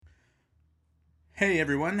Hey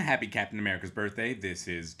everyone, happy Captain America's birthday. This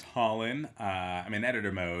is Tallin. I'm in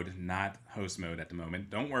editor mode, not host mode at the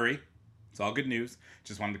moment. Don't worry, it's all good news.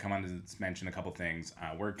 Just wanted to come on to mention a couple things.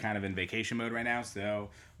 We're kind of in vacation mode right now,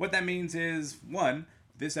 so what that means is, one,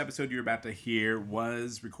 this episode you're about to hear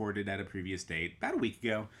was recorded at a previous date, about a week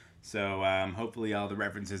ago. So hopefully all the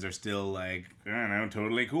references are still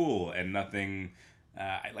totally cool and nothing.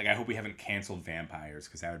 I hope we haven't canceled vampires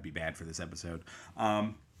because that would be bad for this episode.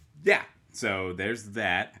 Yeah. So there's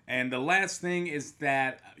that. And the last thing is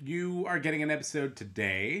that you are getting an episode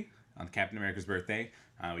today on Captain America's birthday.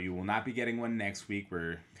 You will not be getting one next week.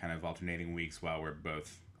 We're kind of alternating weeks while we're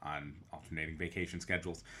both on alternating vacation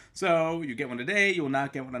schedules. So you get one today. You will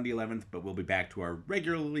not get one on the 11th, but we'll be back to our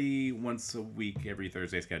regularly once a week, every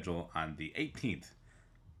Thursday schedule on the 18th.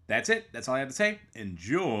 That's it. That's all I have to say.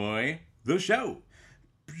 Enjoy the show.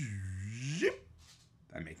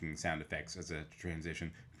 I'm making sound effects as a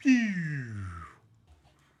transition.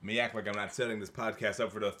 Me act like I'm not setting this podcast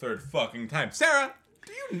up for the third fucking time. Sarah,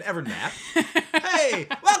 do you ever nap? Hey,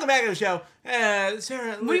 welcome back to the show.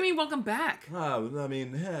 Sarah. What do you mean, welcome back? Welcome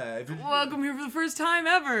here for the first time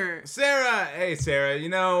ever. Sarah, hey, Sarah,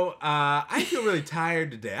 I feel really tired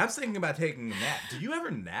today. I was thinking about taking a nap. Do you ever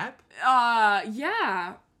nap?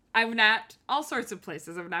 Yeah. I've napped all sorts of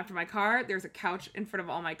places. I've napped in my car. There's a couch in front of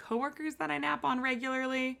all my coworkers that I nap on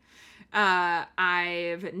regularly.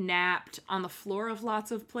 I've napped on the floor of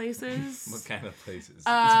lots of places. What kind of places?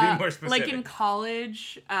 Let's be more specific. Like in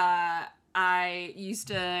college, I used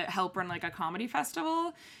to help run like a comedy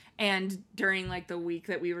festival, and during like the week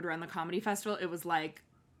that we would run the comedy festival, it was like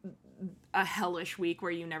a hellish week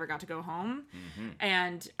where you never got to go home. Mm-hmm.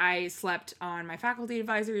 And I slept on my faculty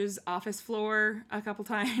advisor's office floor a couple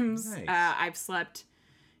times. Nice. I've slept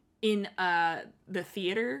in the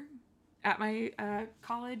theater at my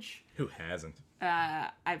college. Who hasn't?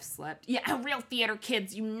 I've slept. Yeah, real theater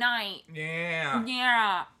kids unite. Yeah.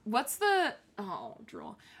 Yeah. What's the... Oh,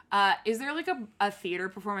 drool. Is there like a theater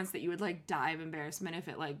performance that you would like die of embarrassment if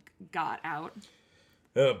it like got out?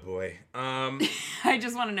 Oh boy. I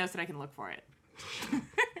just want to know so that I can look for it.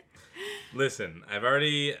 Listen, I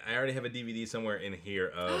already have a DVD somewhere in here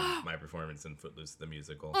of my performance in Footloose the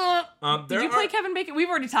musical. Did you play Kevin Bacon? We've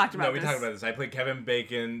already talked about this. No, we talked about this. I played Kevin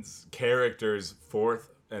Bacon's character's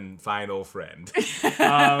fourth and final friend.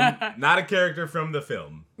 Not a character from the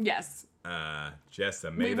film. Yes. Just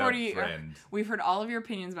a made-up friend. We've heard all of your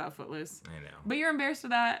opinions about Footloose. I know. But you're embarrassed of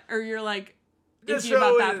that, or you're like... The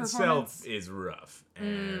show in itself is rough,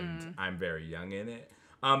 and I'm very young in it.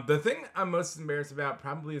 The thing I'm most embarrassed about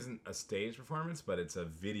probably isn't a stage performance, but it's a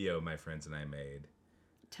video my friends and I made.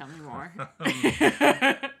 Tell me more.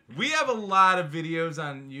 We have a lot of videos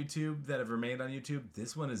on YouTube that have remained on YouTube.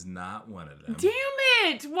 This one is not one of them. Damn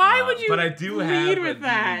it! Why would you But I do have a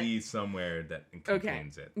that? DVD somewhere that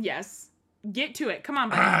contains it. Yes. Get to it. Come on,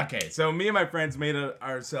 buddy. Okay, so me and my friends made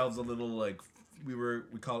ourselves a little like... We were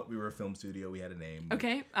a film studio. We had a name.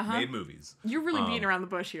 Okay. Made movies. You're really beating around the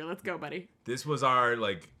bush here. Let's go, buddy. This was our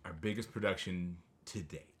biggest production to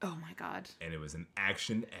date. Oh my god. And it was an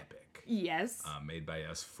action epic. Yes. Made by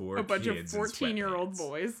us four a bunch kids of 14-year-old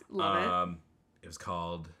boys. Love it. It was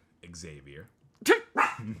called Xavier.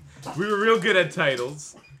 We were real good at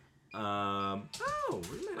titles. We met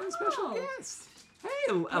a special guest.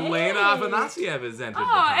 Hey, Elena Afanasiev has entered the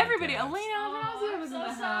podcast. Everybody. Elena Afanasiev is in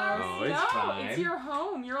the house. Oh, it's fine. It's your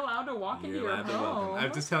home. You're allowed to walk into your home.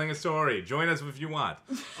 I'm just telling a story. Join us if you want.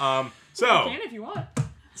 You can if you want.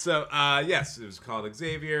 So, yes, it was called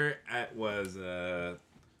Xavier. It was a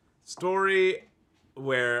story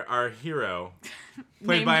where our hero,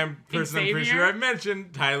 played by a person I'm pretty sure I've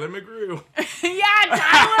mentioned, Tyler McGrew. Yeah,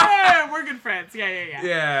 Tyler! We're good friends. Yeah.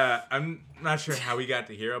 Yeah, I'm not sure how we got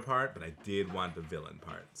the hero part, but I did want the villain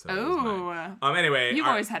part. So anyway. You've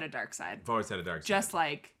always had a dark side. I've always had a dark side. Just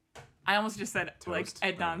like... I almost just said Toast.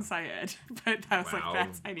 like Adnan Syed, but that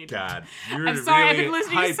was I need God. I'm sorry, I've been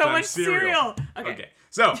listening to so much cereal. Okay.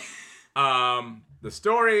 So, the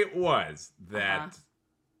story was that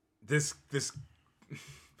this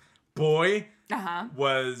boy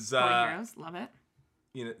was Boy heroes, love it.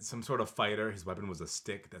 Some sort of fighter. His weapon was a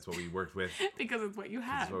stick. That's what we worked with. Because it's what you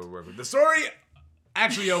had. That's what we worked with. The story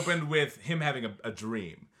actually opened with him having a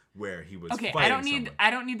dream where he was fighting someone.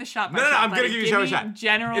 I don't need the shot. No, I'm gonna give you a shot.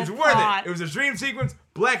 General It's worth it. It was a dream sequence,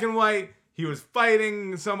 black and white. He was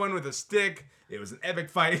fighting someone with a stick. It was an epic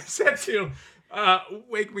fight. Set to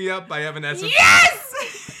 "Wake Me Up" by Evanescence. Yes,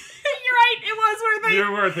 you're right. It was worth it.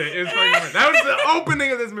 You're worth it. It was fucking worth it. That was the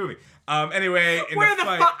opening of this movie. Anyway, in where the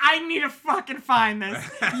fight, I need to fucking find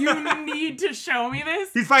this. You need to show me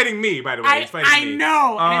this. He's fighting me, by the way. He's fighting me. I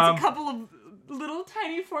know. And it's a couple of little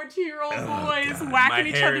tiny 14-year-old Oh, boys God. whacking My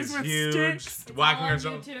each hair other is with huge. sticks. It's Whacking all on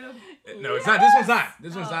ourselves. YouTube. No, it's not. This one's not.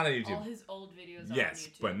 This one's not on All YouTube. his old videos are Yes,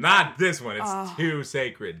 on YouTube. but not this one. It's Oh. too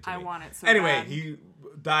sacred to I me. want it so Anyway, bad. he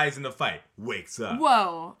dies in the fight. Wakes up.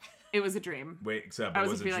 Whoa. It was a dream. Wakes up. I It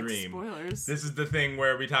was was a gonna be dream. like, spoilers. This is the thing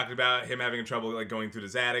where we talked about him having trouble like going through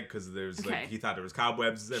his attic because there's Okay. like he thought there was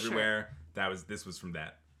cobwebs everywhere. This was from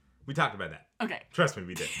that. We talked about that. Okay. Trust me,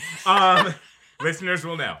 we did. Listeners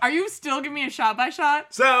will know. Are you still giving me a shot by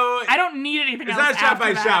shot? So I don't need anything it's else. not shot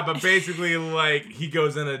by after that. shot, but basically like he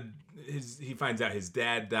goes in he finds out his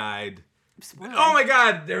dad died. Spoiler. Oh my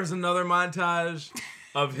God! There's another montage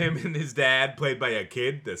of him and his dad, played by a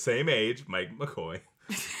kid the same age, Mike McCoy.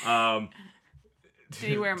 Did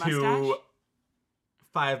he wear a to mustache?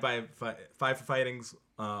 5 for Fighting's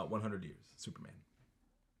 100 Years. Superman.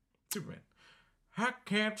 I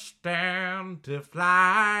can't stand to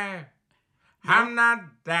fly. I'm not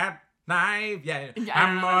that naive. Yeah.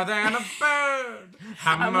 I'm more than a bird.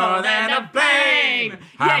 I'm more than a plane.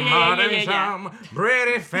 I'm more than some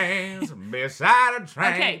pretty things beside a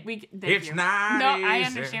train. Okay, thank It's you. not No, I easy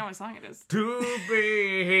understand what song it is. to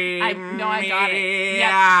be I got it. me Yep.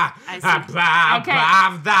 I see.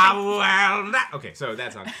 above the world. Okay, so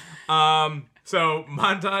that song. So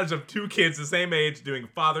montage of two kids the same age doing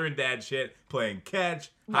father and dad shit, playing catch,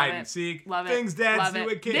 hide and seek, Love it. things dads Love do it.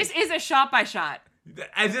 with kids. This is a shot by shot.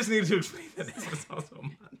 I just needed to explain that this was also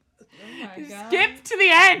montage. Oh my God. Skip to the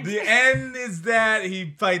end. The end is that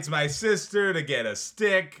he fights my sister to get a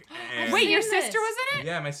stick. And Wait, your seen sister this. was in it?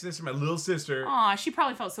 yeah, my sister, my little sister. Aw, she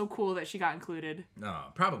probably felt so cool that she got included. No,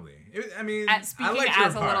 probably. I mean, At I speaking liked her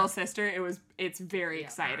as a part. little sister, it's very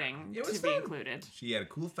exciting It was to be fun. included. She had a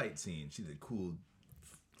cool fight scene. She did a cool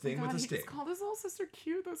thing God, with a he stick. just called his little sister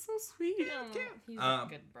cute. That's so sweet. He's Um, a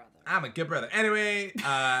good brother. I'm a good brother. Anyway,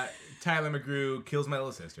 Tyler McGrew kills my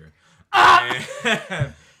little sister.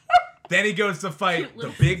 Ah! And then he goes to fight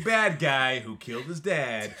the big bad guy who killed his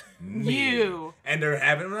dad. Me. You. And they're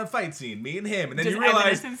having a fight scene, me and him. And then Does you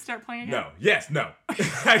realize, Evanescence start playing again? no, yes, no.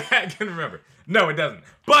 I can remember. No, it doesn't.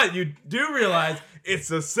 But you do realize it's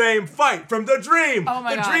the same fight from the dream. Oh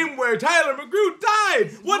my the God. dream where Tyler McGrew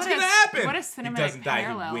died. What's What going to a- happen? What a He cinematic doesn't die,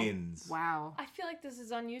 parallel. he wins. Wow. I feel like this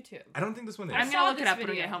is on YouTube. I don't think this one is. I'm saw gonna look it this up when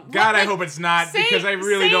we video. get home. God, What, I hope it's not because I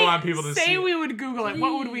really don't want people to see Say it. we would Google it.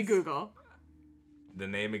 What would we Please. Google? The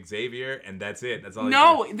name Xavier, and that's it. That's all.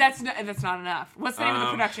 No, you that's not enough. What's the name of the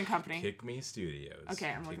Um, production company? Kick Me Studios. Okay,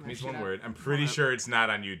 I'm looking Kick that Me's shit one up. word. I'm pretty Hold up. sure it's not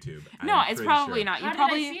on YouTube. No, I'm it's pretty probably sure. not. You How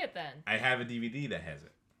probably. did I see it then? I have a DVD that has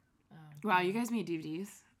it. Wow, you guys made DVDs.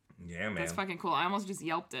 Yeah, man. That's fucking cool. I almost just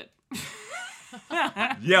yelped it.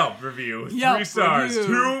 Yelp review. Yelp 3 stars.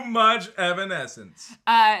 review. Too much evanescence.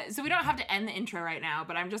 So we don't have to end the intro right now,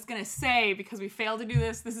 but I'm just gonna say, because we failed to do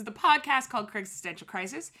this, this is the podcast called Craig's Existential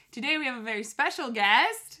Crisis. Today we have a very special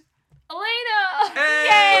guest. Elena!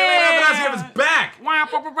 Hey, Elena is back.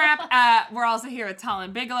 Wap, wap, wap, wap. We're also here with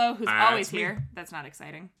Talon Bigelow, who's That's always me. here. That's not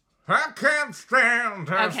exciting. I can't stand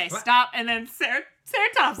her. Okay, stop. And then Sarah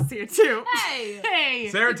Thompson's here too. Hey! Hey.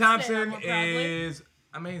 Sarah Could say that Thompson more proudly. is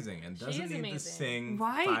amazing and doesn't is need to amazing. sing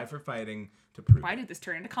Why? 5 for Fighting to prove Why it. did this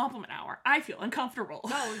turn into compliment hour? I feel uncomfortable.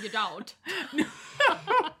 No, you don't. And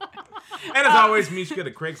as always, Mishka,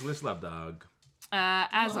 the Craigslist love dog.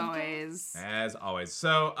 As always. As always.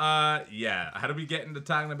 So, yeah. How do we get into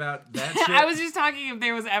talking about that shit? I was just talking if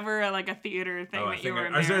there was ever like a theater thing Oh, I that you think were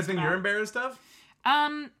is there a embarrassed thing about. you're embarrassed of?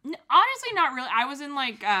 Honestly, not really. I was in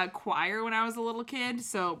like choir when I was a little kid,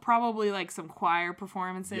 so probably like some choir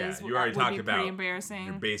performances. Yeah, you already would talked be about pretty embarrassing.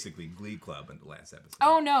 You're basically Glee Club in the last episode.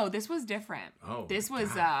 Oh no, this was different. Oh, this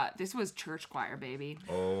was God. this was church choir, baby.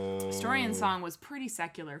 Oh. Story and song was pretty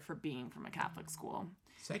secular for being from a Catholic school.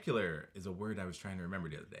 Secular is a word I was trying to remember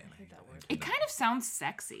the other day. And I that word. It kind of sounds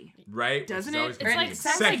sexy. Right? Doesn't Which is it? always It's like- confusing. it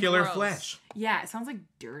sounds like secular gross. flesh. Yeah, it sounds like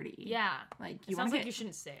dirty. Yeah. Like It you want sounds to like get. you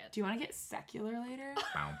shouldn't say it. Do you want to get secular later?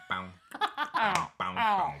 Bow, bow. Ow, Bow, bow,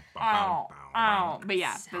 ow, bow, ow, bow, ow. bow. But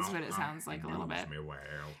yeah, that's what it sounds like a little bit. Moves me well.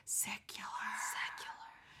 Secular.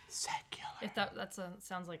 Secular. If that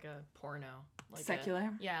sounds like a porno. Like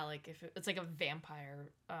Secular? Yeah, like if it's like a vampire,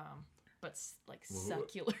 but like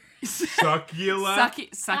succulent. Succula.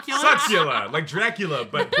 Succulent? Succula. Like Dracula,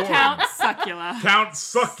 but porn. Count Succula. Count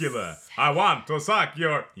Succula. I want to suck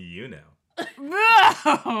your... You know.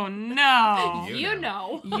 Oh no. You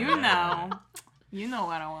know. You know. You know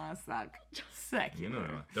what I want to suck. Secular. You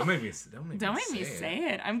know. Don't make me Don't make me it. say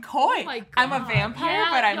it. I'm coy. my I'm a God. vampire, Yeah,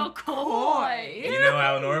 but I'm you're coy. You know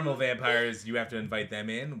how normal vampires, you have to invite them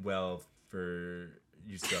in? Well,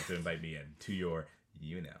 you still have to invite me in to your,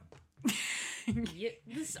 you know.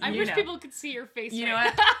 I You wish know. people could see your face. You know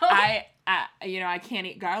right what? now. I can't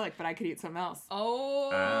eat garlic, but I could eat something else.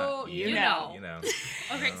 Oh, you know. You know.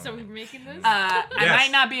 Okay, so we're making this. I Yes.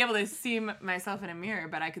 might not be able to see myself in a mirror,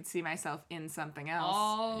 but I could see myself in something else.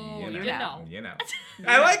 Oh, You you know. know. You know.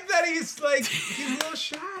 I like that he's a little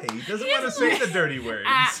shy. He doesn't want to say the dirty words.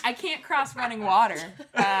 I can't cross running water,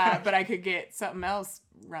 but I could get something else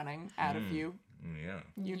running out of you. Yeah.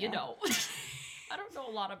 You know. I don't know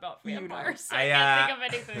a lot about You know. vampires. So I, I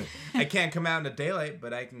can't think of anything. I can't come out in the daylight,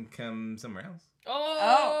 but I can come somewhere else.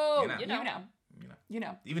 Oh, you know. you know. You know. You know. You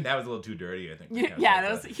know. Even that was a little too dirty, I think. Yeah,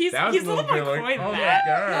 that was, he's a little more bit coy than oh that.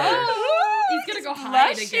 my god. Oh, he's gonna go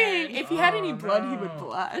hide Blushing. again. If he had any Oh, blood, he no. would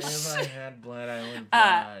blush. If I had blood, I would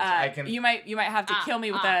blush. You might have to kill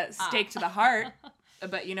me with a stake to the heart, Ah.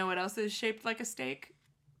 but you know what else is shaped like a steak?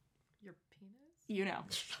 Your penis? You know.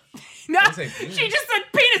 No, Don't say penis. she just said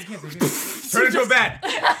penis. Turn into a bat.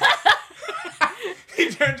 He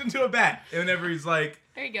turns into a bat whenever he's like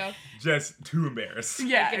There you go. just too embarrassed.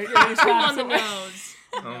 Yeah, If it you're was too on the awesome. nose.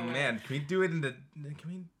 Oh man, can we do it in the? Can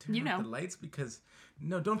we turn You off know. the lights because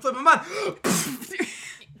no, don't flip them on.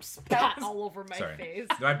 Spat all over my Sorry, face.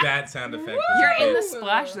 my bat sound effect. Was You're in the a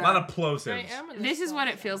splash lot zone. of plosives. I am in This is what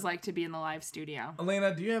it splash feels like to be in the live studio.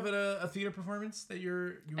 Elena, do you have a theater performance that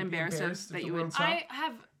you would be Embarrassed of, embarrassed if that the you world would- saw? I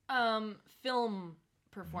have film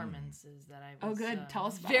performances that I was Oh, good. Tell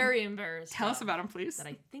us about very embarrassed. Tell us of about them, please. that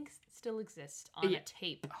I think still exist on Yeah. a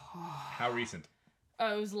tape. How recent?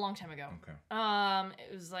 Oh, it was a long time ago. Okay.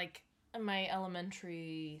 It was like in my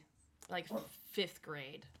elementary, like 5th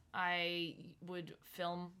grade. I would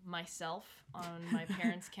film myself on my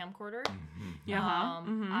parents' camcorder. Yeah.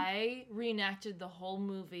 I reenacted the whole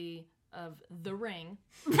movie of The Ring,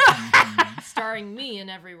 starring me in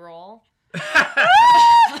every role.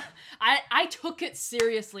 I took it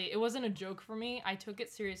seriously. It wasn't a joke for me. I took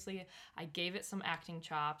it seriously. I gave it some acting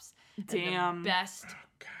chops. And Damn. the best.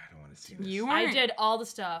 God, I want to see this. You I weren't. did all the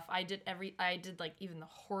stuff. I did like even the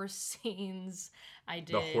horse scenes. I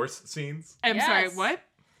did The horse scenes I'm sorry. Yes. What?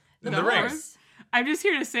 in the ring. horse? I'm just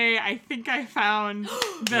here to say I think I found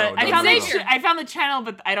the No, I found Xavier. I found the channel,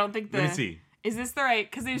 but I don't think the. Let me see. Is this the right?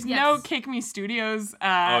 Because there's Yes. no Kick Me Studios.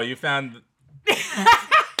 Oh, you found.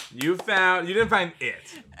 You didn't find it.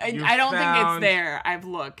 You I don't think it's found, there. I've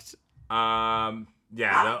looked. Yeah,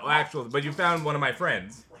 the actual. But you found one of my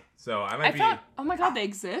friends, so I might I be. found. Oh my God, they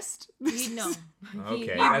exist. You know. Okay, He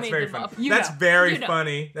that's made very them funny. up. You That's know. very You know.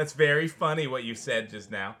 funny. That's very funny what you said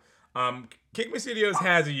just now. Kick Me Studios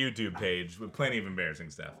has a YouTube page with plenty of embarrassing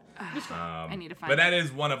stuff. I need to find But it. that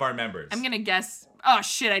is one of our members. I'm gonna guess. Oh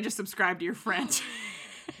shit! I just subscribed to your friend.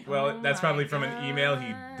 Well, that's my probably from an email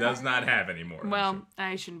he does not have anymore. Well,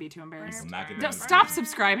 I shouldn't be too embarrassed. We'll knock it down. Don't, stop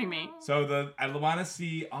subscribing me. So I want to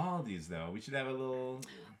see all these though. We should have a little.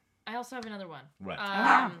 I also have another one. What?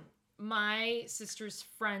 My sister's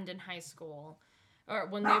friend in high school, or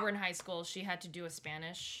when they were in high school, she had to do a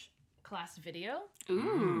Spanish class video.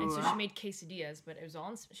 Ooh. And so she made quesadillas, but it was all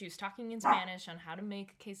in, she was talking in Spanish on how to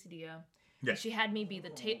make a quesadilla. Yeah. She had me be the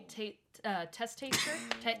test taster.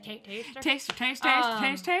 Taste, taste, taste, Um,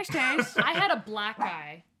 taste, taste, taste. I had a black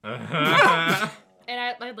eye, and I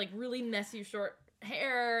had like really messy short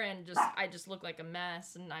hair, and I just looked like a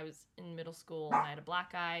mess. And I was in middle school, and I had a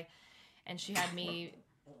black eye, and she had me.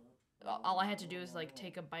 All I had to do was like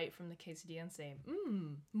take a bite from the quesadilla and say,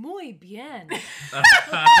 muy bien.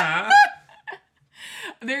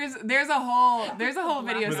 There's a whole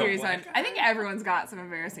video With a series on. black I think everyone's got some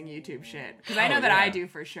embarrassing YouTube shit because I know that yeah. I do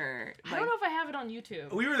for sure. I don't know if I have it on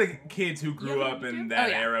YouTube. We were the kids who grew You up in do? that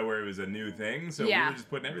Oh, yeah. era where it was a new thing, so we Yeah. were just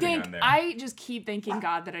putting everything on there. I just keep thanking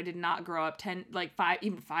God that I did not grow up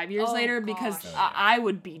 5 years Oh, later because gosh. I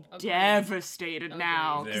would be Agreed. devastated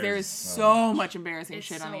now because there is There's so much embarrassing It's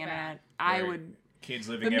shit on so the bad. internet. I Very- would. Kids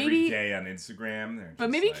living But every maybe- day on Instagram. They're But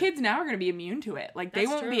just maybe like- kids now are going to be immune to it. Like, they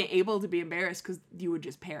That's won't be true. able to be embarrassed because you would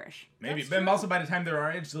just perish. Maybe, That's but true. also by the time they're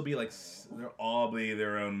our age, they'll be like, they'll all be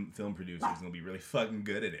their own film producers and they'll be really fucking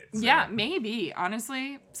good at it. So. Yeah, maybe,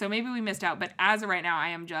 honestly. So maybe we missed out. But as of right now, I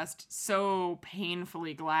am just so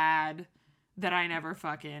painfully glad that I never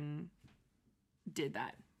fucking did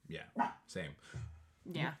that. Yeah, same.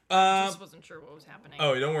 Yeah. I just wasn't sure what was happening.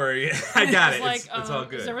 Oh, don't worry. I got It's it. like, It's all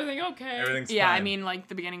good. Is everything okay? Everything's Yeah, fine. I mean, like,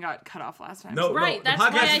 the beginning got cut off last time. no, Right, no, that's the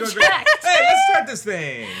podcast why I is going great. checked. Hey, let's start this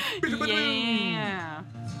thing. Yeah.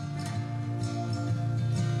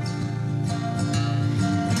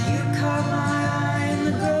 You caught my eye in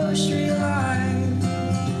the grocery line,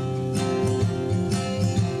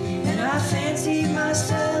 and I fancied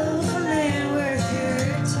myself a man worth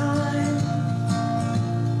your time,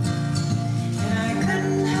 and I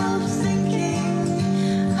couldn't help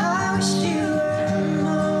thinking I wished you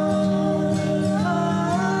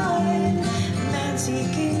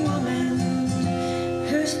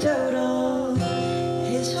total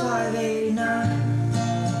is 589.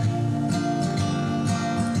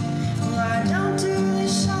 Well, I don't do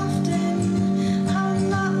this often. I'm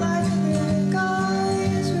not like other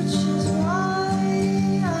guys, which is why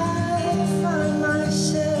I find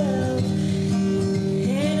myself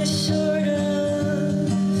in a sort of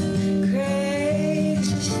crazy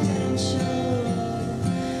existential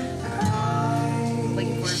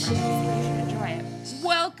Looking forward to it. Enjoy it.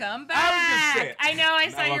 Welcome back. I was gonna say it. I know I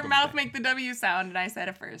saw your welcome mouth back. make the W sound, and I said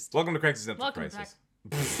it first. Welcome to Crisis Central Welcome Crisis.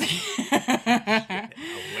 uh,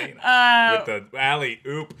 Elena with the alley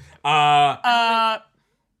oop. Yeah,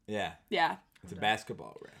 yeah. it's a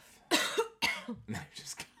basketball ref. No, you're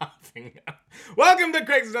just coughing. Welcome to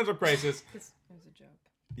Crisis Central Crisis. It was a joke.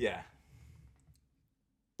 Yeah.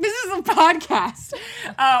 This is a podcast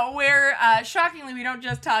where, shockingly, we don't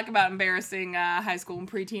just talk about embarrassing high school and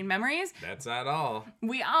preteen memories. That's not all.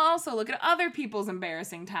 We also look at other people's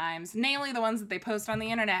embarrassing times, namely the ones that they post on the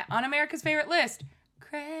internet on America's favorite list,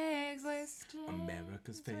 Craigslist.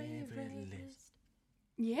 America's favorite list.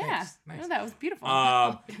 Yeah, Nice. Oh, that was beautiful.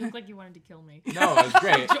 It looked like you wanted to kill me. No, it was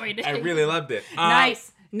great. Enjoyed it. I really loved it.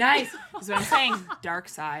 Nice. Is what I'm saying. Dark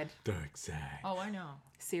side Dark side. Oh, I know.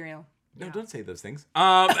 cereal. No, Yeah. don't say those things.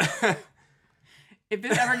 If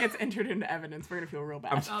this ever gets entered into evidence, we're gonna feel real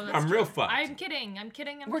bad. Oh, that's I'm real true. fucked. I'm kidding.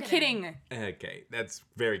 We're kidding. Okay, that's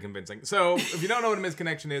very convincing. So, if you don't know what a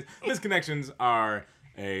misconnection is, misconnections are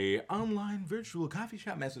a online virtual coffee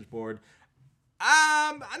shop message board.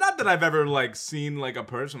 Not that I've ever seen a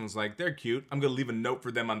person who's like, they're cute, I'm gonna leave a note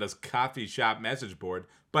for them on this coffee shop message board.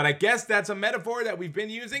 But I guess that's a metaphor that we've been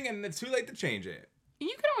using, and it's too late to change it. You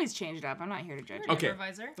can always change it up. I'm not here to judge you. Okay,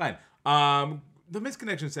 Improviser. fine. The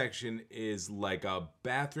misconnection section is like a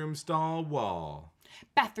bathroom stall wall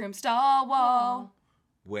Bathroom stall wall.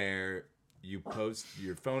 where you post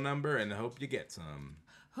your phone number and hope you get some.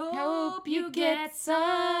 Hope you get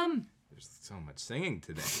some. There's so much singing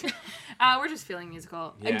today. We're just feeling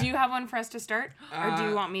musical. Yeah. Do you have one for us to start, or do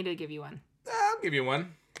you want me to give you one? I'll give you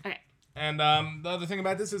one. Okay. And the other thing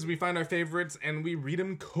about this is we find our favorites and we read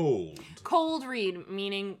them cold. Cold read,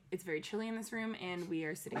 meaning it's very chilly in this room and we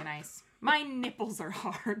are sitting in ice. My nipples are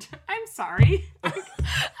hard. I'm sorry. I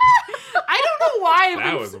don't know why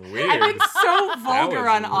That was weird. I've been so vulgar was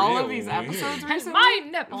on all real of these weird. episodes recently. My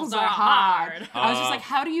nipples are hard. I was just like,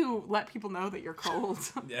 how do you let people know that you're cold?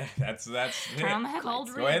 Yeah, that's Turn on the it. headlights.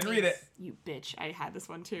 Cold Go ahead and read it. You bitch. I had this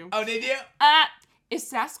one too. Oh, did you? Is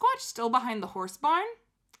Sasquatch still behind the horse barn?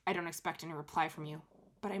 I don't expect any reply from you,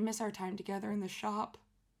 but I miss our time together in the shop.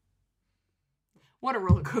 What a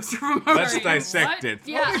roller coaster of emotions. Let's dissect What? it.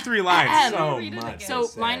 Yeah. Only 3 lines. So Read it much. again. So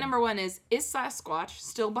Sad. line number 1 is Sasquatch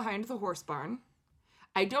still behind the horse barn?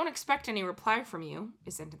 I don't expect any reply from you,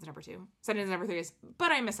 is sentence number 2. Sentence number 3 is,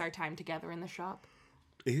 but I miss our time together in the shop.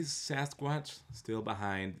 Is Sasquatch still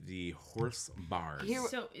behind the horse bars? Here-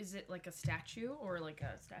 So is it like a statue or like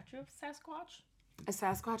a statue of Sasquatch? A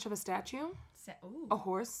Sasquatch of a statue? Ooh. A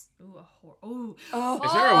horse? Ooh, a horse. Ooh. Oh.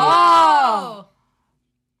 Is there a Oh!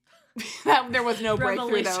 There was no breakthrough,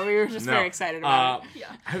 though. Revelation. We were just very excited about it. Yeah.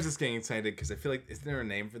 I was just getting excited because I feel like, is there a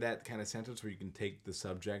name for that kind of sentence where you can take the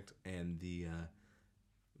subject and the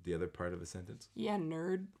other part of a sentence Yeah,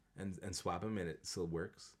 nerd. and swap them and it still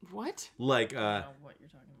works? What? Like I don't know what you're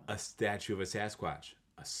talking about. a statue of a Sasquatch.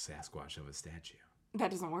 A Sasquatch of a statue.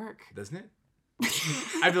 That doesn't work. Doesn't it?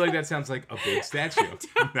 I feel like that sounds like a big statue.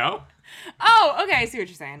 No? Oh, okay. I see what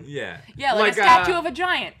you're saying. Yeah. Yeah, like a statue of a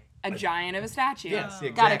giant. A giant of a statue. Yes, Oh. exactly.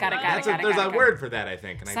 Got it, got it, got it, That's got it, There's got it, a got it. word for that, I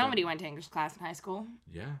think. And Somebody went to English class in high school.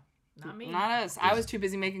 Yeah. Not me. Not us. I was too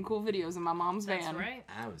busy making cool videos in my mom's That's van. right.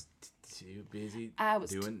 I was too busy I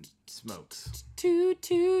was doing smokes. Doing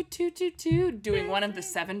one of the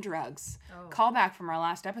 7 drugs. Oh. Call back from our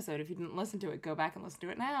last episode. If you didn't listen to it, go back and listen to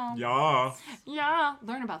it now. Yeah. Yeah.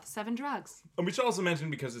 Learn about the 7 drugs. And we should also mention,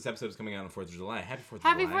 because this episode is coming out on 4th of July, Happy 4th of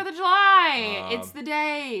Happy July. 4th of July. It's the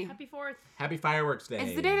day. Happy 4th. Happy Fireworks Day.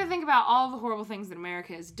 It's the day to think about all the horrible things that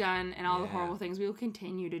America has done and all the Yeah. horrible things we will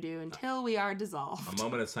continue to do until we are dissolved. A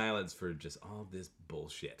moment of silence for just all this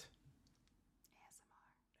bullshit.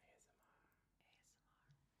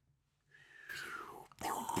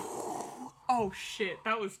 Oh shit,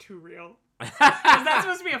 that was too real. Is that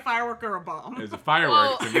supposed to be a firework or a bomb? It's a firework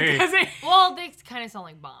Well, to me. Well, they kind of sound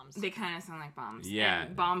like bombs. They kind of sound like bombs. Yeah.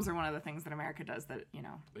 And bombs are one of the things that America does that, you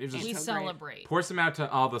know. It's just- we so great. celebrate. Pour some out to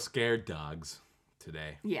all the scared dogs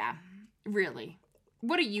today. Yeah, really.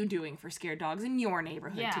 What are you doing for scared dogs in your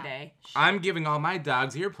neighborhood Yeah. today? I'm giving all my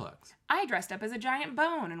dogs earplugs. I dressed up as a giant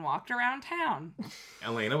bone and walked around town.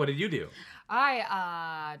 Elena, what did you do?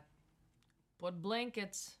 I put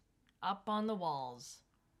blankets up on the walls.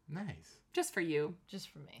 Nice. Just for you. Just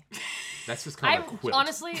for me. That's just called a quilt.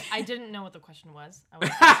 Honestly, I didn't know what the question was. I was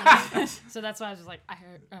listening, so that's why I was just like, I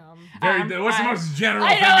heard. What's the most general I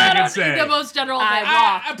thing know, I I can don't say? the most general thing.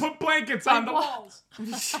 I put blankets on the walls.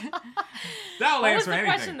 That'll What answer was the anything.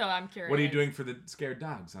 question though? I'm curious. What are you doing for the scared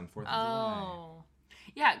dogs on 4th of July? Oh.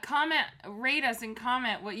 Yeah, rate us and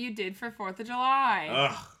comment what you did for 4th of July.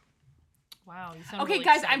 Ugh. Wow. You sound Okay, really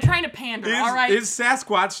guys, excited. I'm trying to pander, all right? Is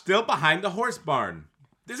Sasquatch still behind the horse barn?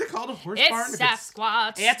 Is it called a horse barn? It's if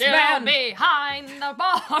Sasquatch It's still been- behind the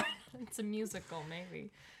barn. It's a musical, maybe.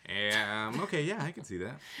 Okay, yeah, I can see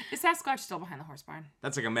that. Is Sasquatch still behind the horse barn?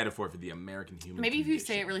 That's like a metaphor for the American human Maybe if you say it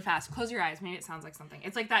condition. really fast, close your eyes. Maybe it sounds like something.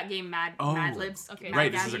 It's like that game Mad Libs. Okay, Mad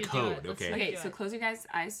Right, Gab. this is a You do code, it. Let's okay. Okay, do so it. close your guys'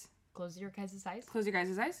 eyes. Close your guys' eyes. Close your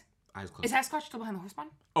guys' eyes. Eyes closed. Is Sasquatch still behind the horse barn?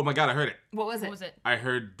 Oh my god, I heard it. What was it? What was it? I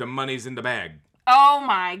heard the money's in the bag. Oh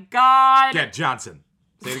my god. Get Johnson.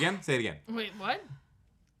 Say it again. Say it again. Wait, what?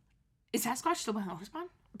 Is Sasquatch still behind the horse barn?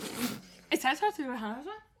 Is Sasquatch still behind the horse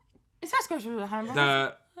barn? Is Sasquatch still behind the horse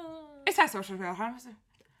barn? Is Sasquatch still behind the horse barn?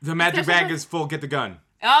 The magic There's bag a- is full. Get the gun.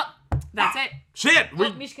 Oh, that's it. Shit.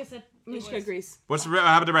 Oh, Mishka said. Mishka agrees. How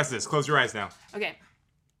about the rest of this? Close your eyes now. Okay.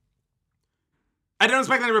 I don't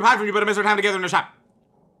expect any reply from you, but I miss our time together in the shop.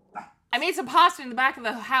 I made some pasta in the back of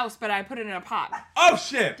the house, but I put it in a pot. Oh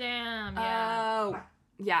shit. Damn, yeah. Oh.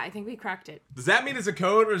 Yeah, I think we cracked it. Does that mean it's a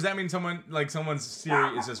code, or does that mean someone's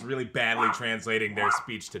Siri is just really badly translating their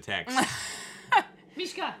speech to text?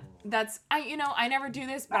 Mishka. I never do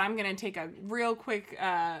this, but I'm gonna take a real quick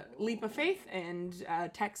leap of faith and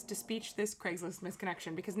text to speech this Craigslist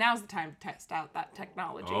misconnection because now's the time to test out that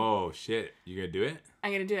technology. Oh shit. You gonna do it?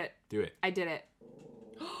 I'm gonna do it. Do it. I did it.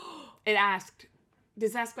 It asked,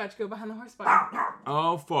 "Does Sasquatch go behind the horse barn?"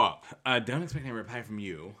 Oh fuck. Don't expect any reply from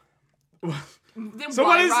you. Then So why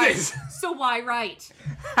what is write? this? So why write?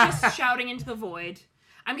 Just shouting into the void.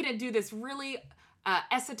 I'm gonna do this really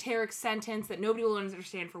esoteric sentence that nobody will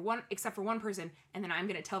understand except for one person, and then I'm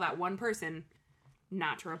gonna tell that one person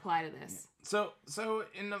not to reply to this. So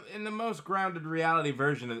in the most grounded reality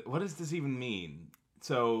version of it, what does this even mean?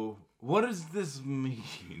 So what does this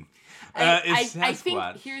mean? I Is think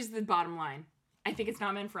Sasquatch? here's the bottom line. I think it's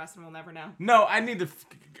not meant for us, and we'll never know. No, I need to.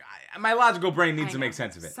 My logical brain needs I to know. make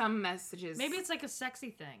sense of it. Some messages. Maybe it's like a sexy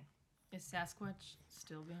thing. Is Sasquatch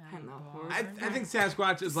still behind the Hello. barn? I think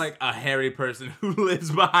Sasquatch is like a hairy person who lives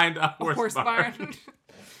behind a horse, barn.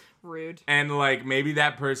 Rude. And like maybe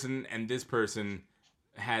that person and this person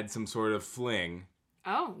had some sort of fling,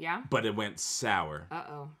 Oh yeah. but it went sour.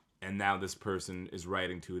 Uh-oh. And now this person is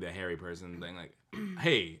writing to the hairy person saying like,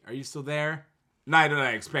 "Hey, are you still there? Not that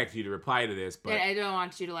I expect you to reply to this, but I don't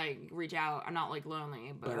want you to like reach out. I'm not like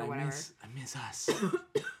lonely, but, or I whatever. miss us."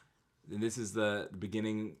 And this is the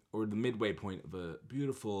beginning or the midway point of a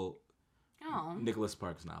beautiful Oh. Nicholas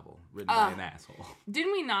Sparks novel written by an asshole.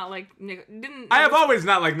 Didn't we not like didn't I have always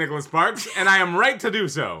not liked Nicholas Sparks, and I am right to do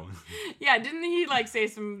so. Yeah, didn't he like say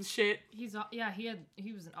some shit? He was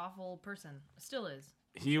an awful person. Still is.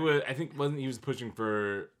 He was pushing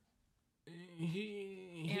for. I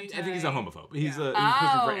think he's a homophobe. He's pushing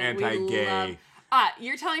for anti-gay.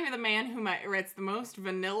 You're telling me the man who writes the most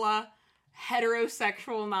vanilla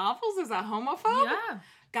heterosexual novels is a homophobe? Yeah.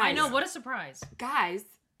 Guys, I know. What a surprise. Guys,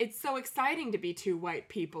 it's so exciting to be two white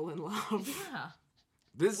people in love. Yeah.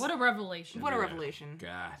 This What a revelation. What a revelation.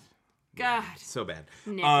 God. God. So bad.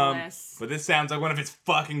 Nicholas. But this sounds like one of his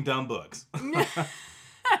fucking dumb books.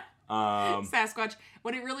 Sasquatch.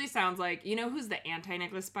 What it really sounds like, you know who's the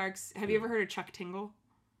anti-Nicholas Sparks? Have you ever heard of Chuck Tingle?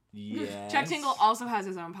 Yes. Chuck Tingle also has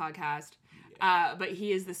his own podcast, but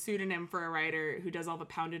he is the pseudonym for a writer who does all the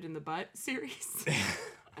Pounded in the Butt series.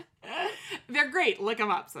 They're great. Look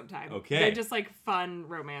them up sometime. Okay. They're just like fun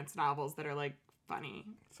romance novels that are like funny.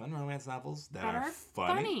 Fun romance novels that That are are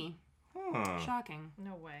funny. Huh. Shocking.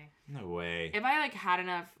 No way. No way. If I like had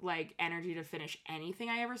enough like energy to finish anything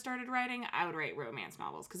I ever started writing, I would write romance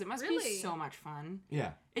novels because it must be Really? so much fun.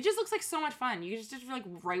 Yeah. It just looks like so much fun. You just like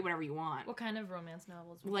write whatever you want. What kind of romance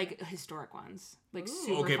novels? were Like historic ones, like Ooh.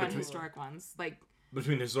 super Okay, fun between- historic ones, like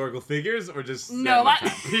Between historical figures or just set No, in the I- time?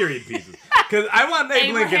 Period pieces. Because I want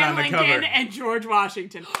Abe Lincoln Abraham on the Lincoln cover. and George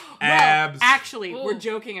Washington. Abs. Actually, we're Ooh.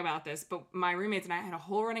 joking about this, but my roommates and I had a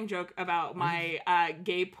whole running joke about my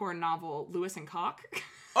gay porn novel, Lewis and Cock.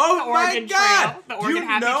 Oh The my Oregon God! Trail. The Do you Oregon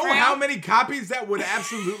Happy know Trail. how many copies that would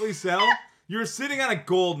absolutely sell? You're sitting on a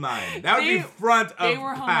gold mine. That would be They- front of They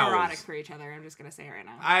were house. homoerotic for each other. I'm just gonna say it right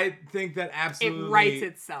now. I think that absolutely. It writes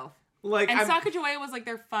itself. Like And I'm, Sakajoy was like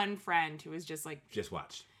their fun friend who was just like just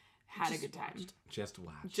watch. had a good time. Just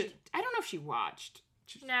watch. I don't know if she watched.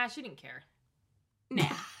 Nah, she didn't care. Nah.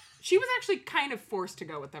 She was actually kind of forced to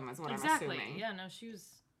go with them, is what I'm Exactly. assuming. Yeah, no, she was.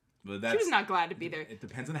 But She was not glad to be there. It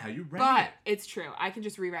depends on how you write But it. it's true. I can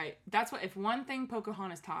just rewrite. That's what. If one thing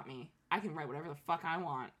Pocahontas taught me, I can write whatever the fuck I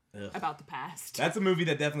want about the past. That's a movie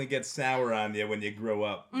that definitely gets sour on you when you grow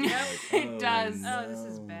up. It does. Oh, this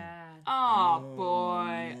is bad. Oh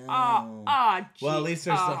boy. Oh, gee. Well, at least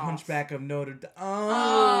there's the oh. Hunchback of Notre Dame.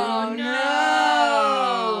 Oh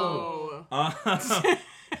no.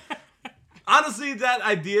 Honestly, that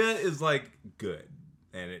idea is like good,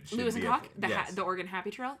 and it should Lewis be and Clark, yes. the Oregon Happy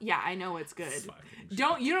Trail. Yeah, I know it's good. Fucking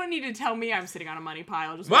You don't need to tell me I'm sitting on a money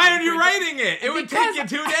pile. Just Why waiting are you for writing it? It would take you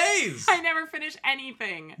 2 days. I never finish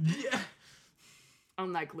anything. Yeah.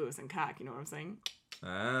 Unlike Lewis and Clark, you know what I'm saying?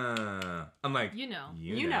 I'm like, You know.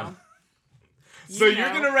 You know. So You you're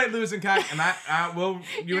know. gonna write Lewis and Clark, and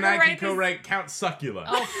you and I gonna can write co-write Count Succula.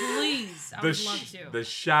 Oh, please. I would love to. The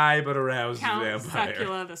shy but aroused Count vampire.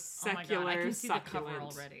 Succula, the Oh my secular god, I can see the cover succulent.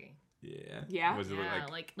 already. Yeah. Yeah? What does it look Yeah,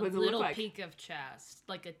 like? like What a does it look little like? peak of chest,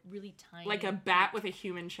 like a really tiny. Like a bat with a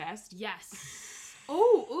human chest. Yes.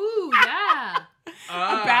 Ooh, yeah.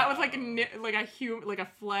 A bat with like a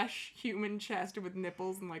flesh human chest with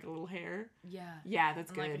nipples and like a little hair. Yeah. Yeah, that's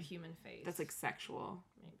And good. like a human face. That's like sexual.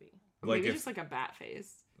 maybe. Like Maybe if, just like a bat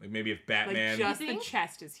face. like maybe if Like Batman. just the think?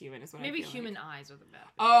 chest is human is what Maybe I feel human like. eyes are the best.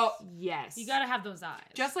 Oh yes. You gotta have those eyes.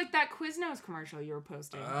 just like that Quiznos commercial you were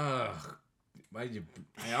posting. Ugh.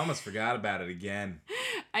 I almost forgot about it again.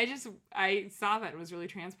 I saw that and was really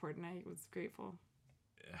transported and I was grateful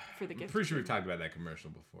for the I'm gift. pretty sure we've talked about that commercial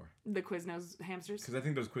before. The Quiznos hamsters. Because I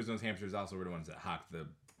think those Quiznos hamsters also were the ones that hawked the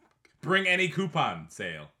bring any coupon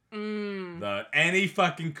sale. The any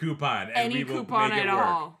fucking coupon. And Any we will coupon make it at work.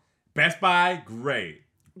 all. Best Buy, great.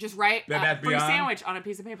 Just write Bed Bath free Beyond? sandwich on a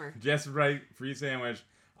piece of paper. Just write free sandwich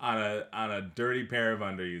on a dirty pair of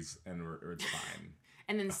undies and it's fine.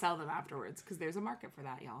 And then sell them afterwards because there's a market for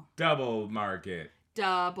that, y'all. Double market.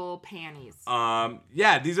 Double panties.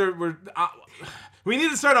 Yeah, we need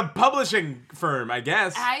to start a publishing firm, I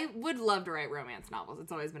guess. I would love to write romance novels.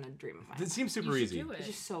 It's always been a dream of mine. It seems super You should easy. do It's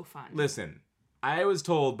it. just so fun. Listen, I was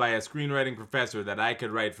told by a screenwriting professor that I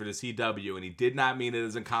could write for the CW, and he did not mean it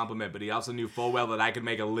as a compliment, but he also knew full well that I could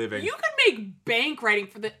make a living. You could make bank writing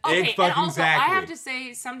for the okay, and fucking also I exactly. have to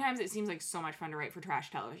say sometimes it seems like so much fun to write for trash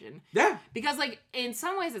television Yeah. because like in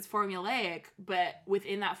some ways it's formulaic, but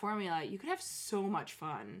within that formula you could have so much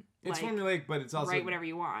fun. It's like, formulaic, but it's also write whatever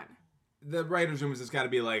you want. the writer's room has just got to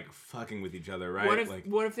be like fucking with each other, right?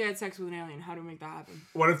 What if they had sex with an alien? How do we make that happen?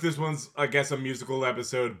 What if this one's, I guess, a musical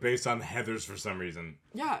episode based on Heathers for some reason?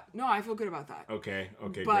 Yeah, no, I feel good about that. Okay,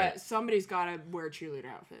 but great. somebody's got to wear a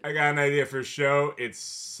cheerleader outfit. I got an idea for a show. It's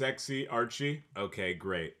Sexy Archie. Okay,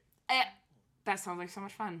 great. That sounds like so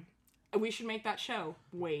much fun. We should make that show.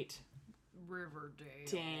 Wait. Riverdale.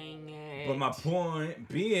 Dang it. But my point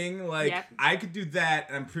being, like, Yep. I could do that,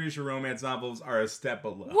 and I'm pretty sure romance novels are a step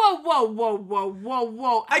below.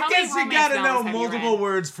 Whoa. I How guess many you gotta romance know novels have you multiple read?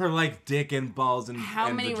 words for, like, dick and balls and How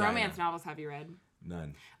and many vagina. romance novels have you read?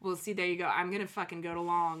 None. Well, see, there you go. I'm going to fucking go to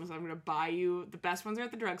Long's. I'm going to buy you, the best ones are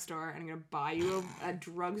at the drugstore, and I'm going to buy you a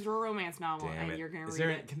drugstore romance novel, Damn and it. you're going to Is read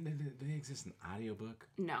there, it. do they exist in audiobook?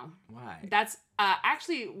 No. Why? That's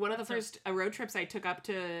actually one of the first road trips I took up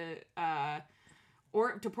to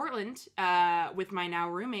Portland with my now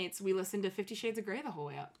roommates. We listened to 50 Shades of Grey the whole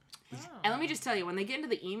way up. And let me just tell you, when they get into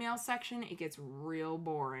the email section, it gets real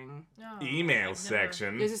boring. No, Email I've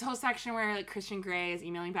section. There's this whole section where like Christian Grey is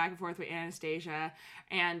emailing back and forth with Anastasia,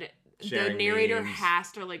 and Sharing the narrator memes.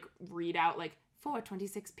 has to like read out like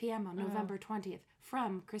 4:26 p.m. on November 20th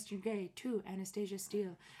from Christian Grey to Anastasia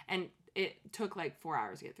Steele, and it took like 4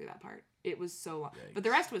 hours to get through that part. It was so long, but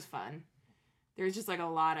the rest was fun. There was just like a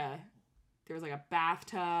lot of. There was like a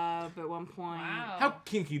bathtub at one point. Wow. How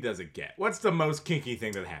kinky does it get? What's the most kinky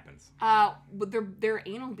thing that happens? But they're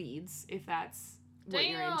anal beads if that's what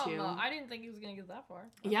you're Damn, into. I didn't think he was gonna get that far.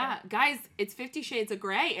 Okay. Yeah, guys, it's 50 Shades of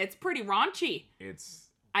Grey. It's pretty raunchy. It's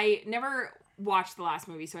I never watched the last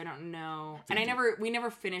movie, so I don't know. And we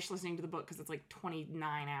never finished listening to the book because it's like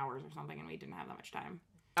 29 hours or something, and we didn't have that much time.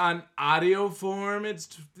 on audio form. It's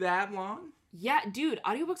that long. Yeah, dude,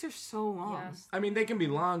 audiobooks are so long. Yes. I mean, they can be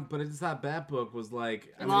long, but it's not that book was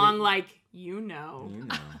like Long, like, you know. You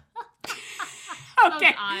know.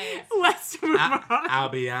 Okay, eyes. let's move on. I'll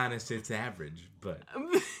be honest, it's average, but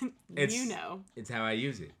it's You know. it's how I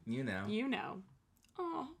use it. You know. You know.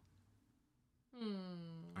 Oh,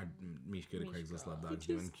 Our Mishka the Craigslist love he dogs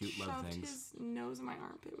doing just cute love shoved things. his nose in my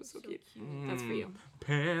armpit. It was so cute. That's for you.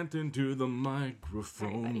 Pant into the All right,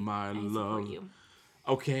 microphone, buddy. my I support love. you.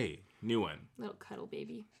 Okay, new one. Little cuddle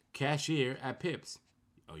baby. Cashier at Pips.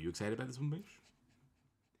 Oh, you excited about this one, bitch?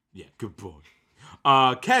 Yeah, good boy.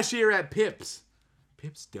 Cashier at Pips.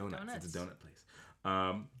 Pips Donuts. It's a Donuts. donut place.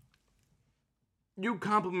 You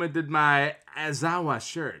complimented my Azawa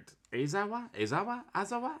shirt.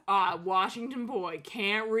 Azawa? Washington boy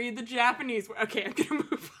can't read the Japanese. Okay, I'm gonna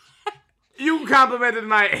move on. You complimented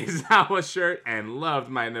my Aizawa shirt and loved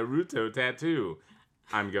my Naruto tattoo.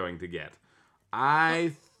 I'm going to get.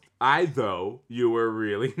 I though, you were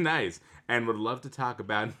really nice and would love to talk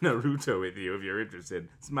about Naruto with you if you're interested.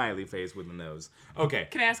 Smiley face with a nose. Okay.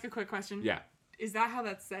 Can I ask a quick question? Yeah. Is that how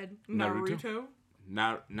that's said? Naruto?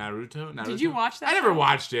 Naruto? Did you watch that? I never show?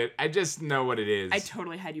 watched it. I just know what it is. I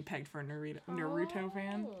totally had you pegged for a Naruto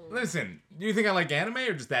fan. Listen, do you think I like anime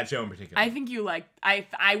or just that show in particular? I think you like.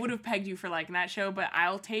 I would have pegged you for liking that show, but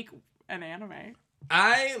I'll take an anime.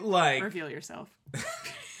 I like Reveal yourself.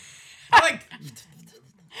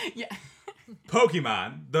 Yeah.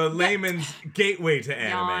 Pokemon, the layman's gateway to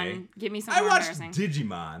anime. Yawn. Give me some I more watched embarrassing.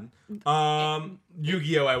 Digimon.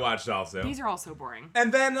 Yu-Gi-Oh! I watched also. These are all so boring.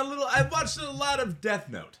 And then I watched a lot of Death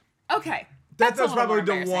Note. Okay. Death That's a Note's little probably more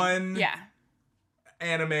the embarrassing. one Yeah.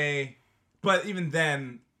 anime, but even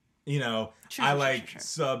then, I like sure.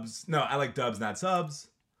 subs. No, I like dubs, not subs.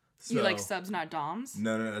 So, You like subs, not doms?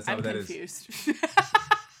 No, that's not I'm what that is. confused.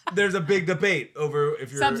 There's a big debate over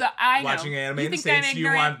if you're Subs, I know. watching anime You in the think I'm States, do you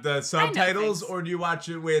ignorant? want the subtitles things. or do you watch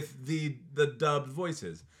it with the dubbed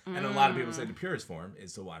voices? And a lot of people say the purest form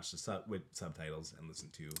is to watch with subtitles and listen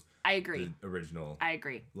to I agree. the original I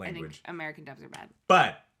agree. I language. think American dubs are bad.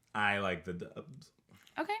 But I like the dubs.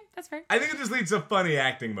 Okay, that's fair. I think it just leads to funny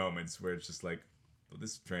acting moments where it's just like, well,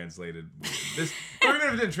 this translated weird. This, or even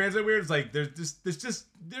if it didn't translate weird, it's like there just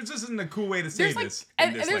isn't a cool way to say There's like, this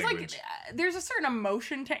in this there's language. there's a certain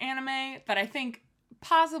emotion to anime that I think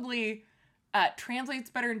possibly translates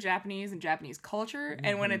better in Japanese and Japanese culture,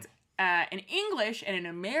 and when it's in English and in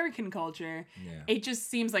American culture, Yeah. it just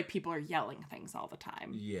seems like people are yelling things all the time.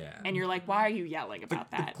 Yeah. And you're like, why are you yelling about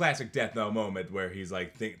The that? classic Death Note moment where he's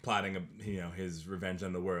like plotting, his revenge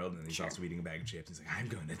on the world, and he's Sure. also eating a bag of chips. He's like, "I'm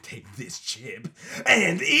going to take this chip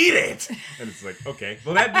and eat it," and it's like, okay,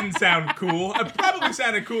 well that didn't sound cool. It probably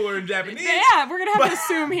sounded cooler in Japanese. Yeah, we're gonna have to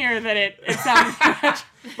assume here that it sounds much.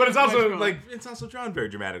 But it's also cooler. like it's also drawn very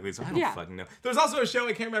dramatically, so I don't Yeah. fucking know. There's also a show,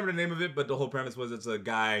 I can't remember the name of it, but the whole premise was it's a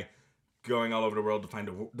guy going all over the world to find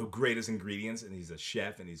the greatest ingredients, and he's a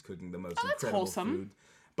chef and he's cooking the most that's incredible wholesome. food.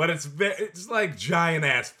 But it's like giant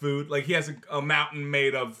ass food. Like he has a mountain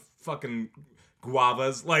made of fucking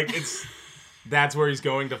guavas. Like that's where he's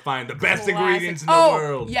going to find the best ingredients in the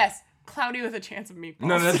world. Yes, Cloudy with a Chance of Meatballs.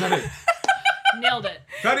 No, that's not it. Nailed it.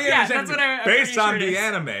 Yeah, that's what I'm based pretty on sure it the is.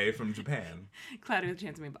 anime from Japan. Cloudy with a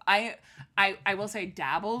Chance of Meatballs. I will say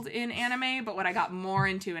dabbled in anime, but what I got more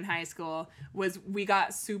into in high school was we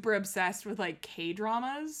got super obsessed with like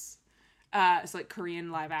K-dramas. So like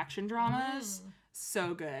Korean live action dramas.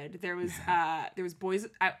 So good. There was Boys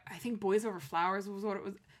I think Boys Over Flowers was what it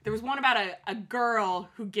was. There was one about a girl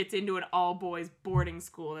who gets into an all boys boarding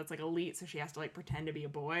school that's like elite, so she has to like pretend to be a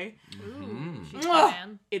boy. Ooh, she's a Mwah!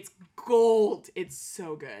 fan. It's gold. It's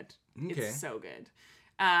so good. Okay. It's so good.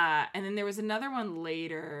 And then there was another one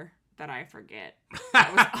later that I forget.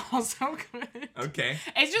 That was also good. Okay.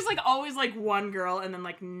 It's just like always like one girl and then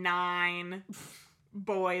like 9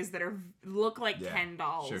 boys that look like Yeah. Ken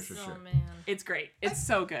dolls. Sure. Oh man. It's great. It's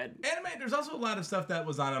so good. Anime, there's also a lot of stuff that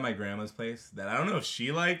was on at my grandma's place that I don't know if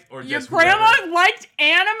she liked or Your just grandma whoever. liked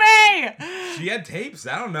anime. She had tapes.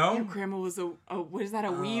 I don't Your know. grandma was a what is that?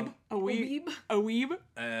 A weeb? A weeb? weeb? A weeb?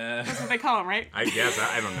 That's what they call them, right? I guess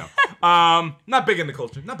I don't know. Not big in the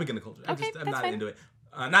culture. I'm Okay, I'm that's not fine. into it.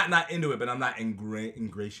 Not into it, but I'm not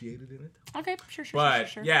ingratiated in it. Okay, sure.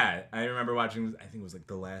 But yeah, I remember watching. I think it was like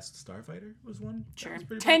The Last Starfighter was one. that Sure. was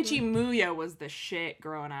pretty Tenchi popular. Muyo was the shit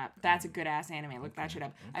growing up. That's a good ass anime. Look that shit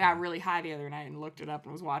up. I got really high the other night and looked it up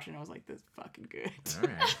and was watching. I was like, this is fucking good. All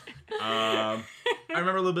right. I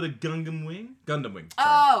remember a little bit of Gundam Wing. Sorry.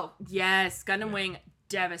 Oh yes, Gundam Wing,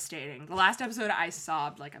 devastating. The last episode I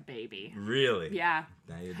sobbed like a baby. Really? Yeah,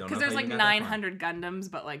 Now you don't know because if there's I like even got that far. 900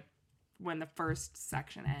 Gundams, but like when the first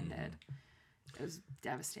section ended, it was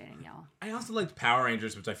devastating, y'all. I also liked Power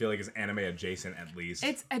Rangers, which I feel like is anime adjacent at least.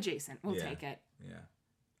 It's adjacent. We'll Yeah. take it. Yeah.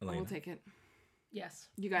 We'll Elena. take it. Yes.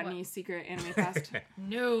 You got What? any secret anime fest?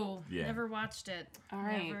 No. Yeah. Never watched it. All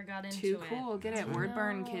right. Never got into Too it. cool. Get it. Word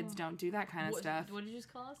burn. No. Kids don't do that kind of stuff. What did you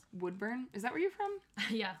just call us? Woodburn? Is that where you're from?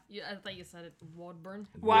 Yeah. I thought you said it. Wadburn.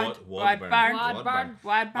 Wadburn.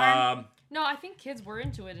 Wadburn. No, I think kids were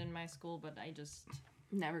into it in my school, but I just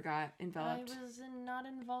Never got I enveloped. was not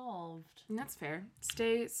involved. And that's fair.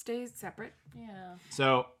 Stay separate. Yeah.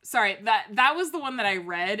 So Sorry, that was the one that I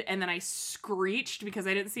read, and then I screeched because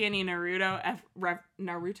I didn't see any Naruto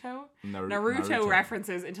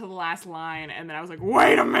references until the last line, and then I was like,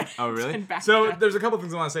 wait a minute. Oh, really? And backed So up. there's a couple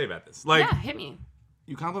things I want to say about this. Like, Yeah, hit me.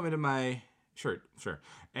 you complimented my shirt, sure,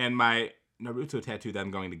 and my Naruto tattoo that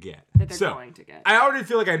I'm going to get. That they're going to get. I already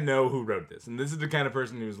feel like I know who wrote this, and this is the kind of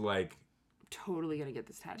person who's like, Totally gonna get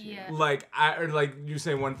this tattoo. Yeah. like you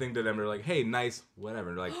say one thing to them, they're like, hey, nice, whatever.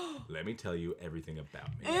 And they're like, let me tell you everything about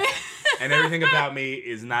me. And everything about me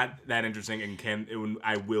is not that interesting, and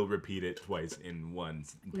I will repeat it twice in one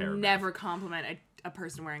paragraph. Never compliment a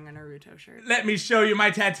person wearing a Naruto shirt. Let me show you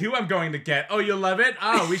my tattoo I'm going to get. Oh, you'll love it?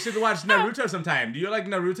 Oh, we should watch Naruto sometime. Do you like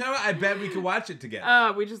Naruto? I bet we could watch it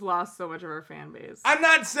together. We just lost so much of our fan base. I'm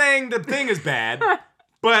not saying the thing is bad,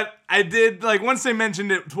 but I did, like, once they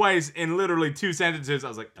mentioned it twice in literally 2 sentences, I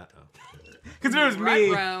was like, uh-oh. Because it was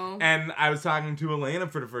me, Ruh-roh. and I was talking to Elena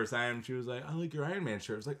for the first time, and she was like, I like your Iron Man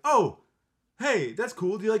shirt. I was like, oh, hey, that's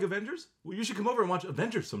cool. Do you like Avengers? Well, you should come over and watch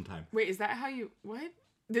Avengers sometime. Wait, is that how you... What?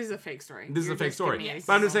 This is a fake story. This is You're a fake just story. giving me a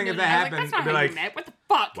But I'm just signal. saying if that I was happened, that's not it'd be how like, you met. What the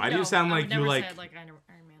fuck? why do you sound I like would you never like... say like Iron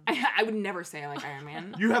Man. I would never say I like Iron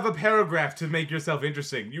Man. You have a paragraph to make yourself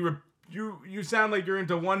interesting. You sound like you're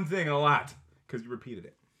into one thing a lot, because you repeated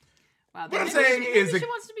it. Wow, What I'm they- saying Maybe is... she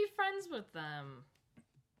wants to be friends with them.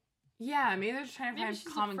 Yeah, maybe they're just trying to Maybe find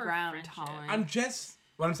she's common up for ground, friendship. Colin.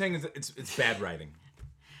 What I'm saying is it's bad writing.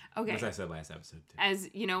 Okay. As I said last episode, too. As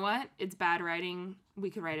you know what? It's bad writing. We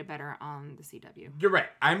could write it better on the CW. You're right.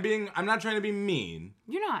 I'm not trying to be mean.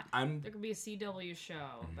 You're not. I'm There could be a CW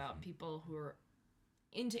show about people who are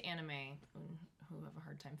into anime who have a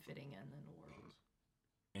hard time fitting in the world.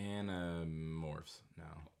 Animorphs.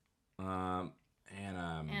 No.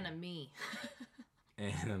 Anime.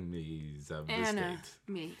 Enemies of the Anna, state.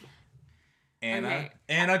 me. Anna. Okay.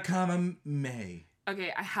 Anna, comma, May.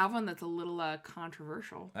 Okay, I have one that's a little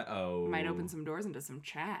controversial. Uh-oh. Might open some doors into some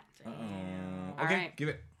chat. Uh-oh. All Okay, right. give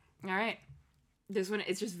it. All right. This one,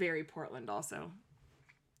 it's just very Portland also.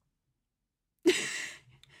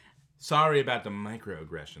 Sorry about the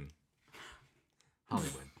microaggression.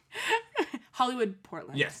 Hollywood. Hollywood,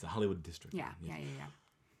 Portland. Yes, the Hollywood district. Yeah.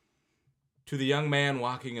 To the young man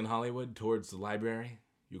walking in Hollywood towards the library,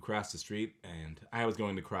 you crossed the street, and I was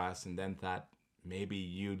going to cross, and then thought maybe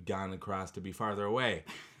you'd gone across to be farther away.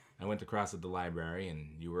 I went across at the library,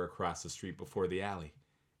 and you were across the street before the alley.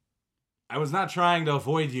 I was not trying to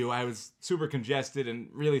avoid you. I was super congested and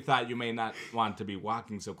really thought you may not want to be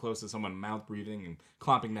walking so close to someone mouth breathing and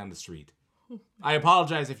clomping down the street. I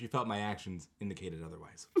apologize if you felt my actions indicated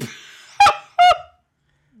otherwise.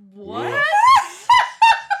 What?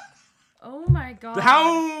 Oh my god.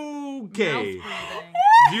 Okay. Mouth breathing.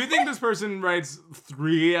 Do you think this person writes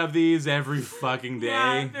 3 of these every fucking day?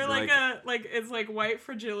 Yeah, they're like it's like white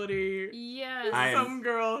fragility. Yes. I am- Some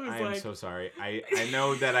girl who's I am like so sorry. I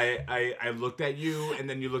know that I looked at you and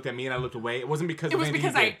then you looked at me and I looked away. It wasn't because it was of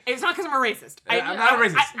anything because you did. it's not because I'm a racist. I'm not a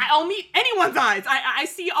racist. I'll meet anyone's eyes. I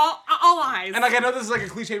see all eyes. And like I know this is like a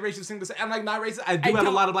cliche racist thing to say. I'm like not racist. I do have a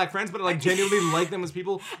don't- lot of black friends, but I like genuinely like them as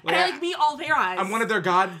people. Like, and I like meet all their eyes. I'm one of their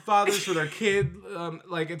godfathers for their kid.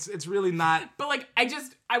 Like it's really not. But like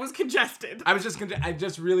I was congested. I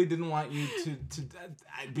just really didn't want you to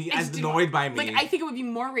be I as just didn't- annoyed by me. Like I think it would be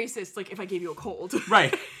more racist like if I gave you a cold.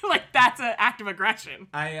 Right. Like that's an act of aggression.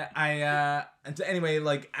 And so anyway,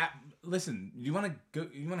 like, listen, you want to go?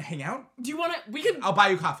 You want to hang out? Do you want to? We could. I'll buy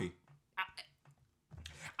you coffee.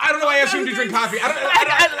 I don't know why I assumed you drink coffee.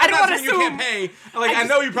 I don't wanna assume you can't assume. pay. Like, I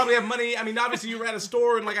know you probably have money. I mean, obviously you were at a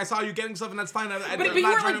store and like I saw you getting stuff and that's fine. I'm But not you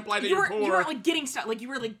trying weren't to imply like that you you're weren't poor. like getting stuff. Like you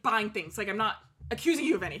were like buying things. Like I'm not accusing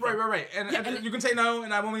you of anything. Right. And, Yeah, and you can say no,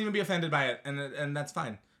 and I won't even be offended by it, and that's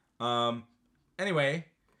fine. Anyway,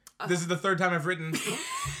 this is the 3rd time I've written,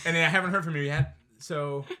 and I haven't heard from you yet.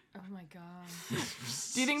 So Oh my god.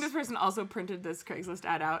 Do you think this person also printed this Craigslist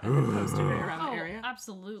ad out and then posted it around the Oh, area?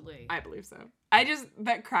 absolutely. I believe so.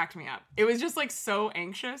 That cracked me up. It was just like so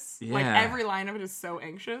anxious. Like Yeah. every line of it is so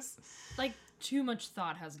anxious. Like too much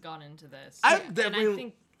thought has gone into this. I've And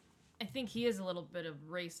definitely- I think he is a little bit of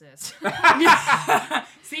racist.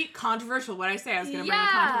 See, controversial. What I say, I was gonna bring the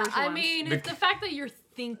yeah, controversial I ones. mean, it's the fact that you're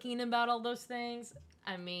thinking about all those things.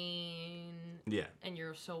 I mean, yeah, and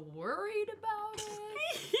you're so worried about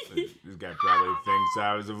it. this guy probably thinks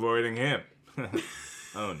I was avoiding him.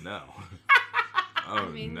 Oh no. Oh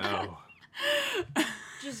mean, no.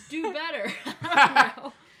 Just do better. I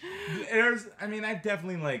don't know. I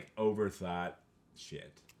definitely like overthought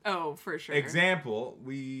shit. Oh, for sure. Example,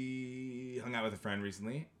 we hung out with a friend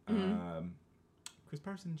recently. Mm-hmm. Chris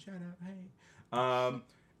Parsons, shout out, hey.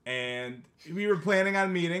 And we were planning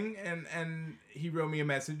on meeting, and he wrote me a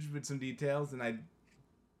message with some details, and I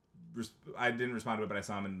didn't respond to it, but I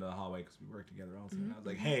saw him in the hallway because we worked together also. And I was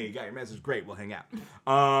like, hey, you got your message? Great, we'll hang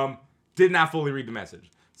out. Did not fully read the message.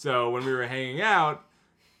 So when we were hanging out,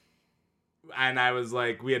 And I was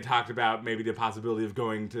like, we had talked about maybe the possibility of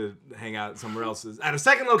going to hang out somewhere else at a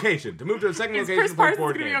second location, to move to a second Is location Chris to play Parsons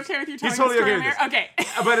board gonna be games. okay with you telling He's totally the story okay with on this. air?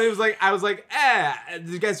 Okay. But it was like, I was like,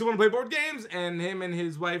 do you guys still want to play board games? And him and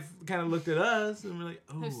his wife kind of looked at us and we're like,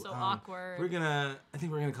 oh, It was so awkward. I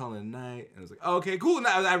think we're gonna call it a night. And I was like, oh, okay, cool. And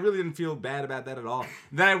I really didn't feel bad about that at all.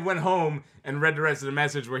 Then I went home and read the rest of the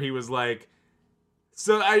message where he was like,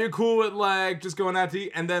 so are you cool with like just going out to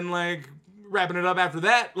eat and then like wrapping it up after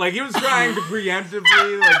that? Like he was trying to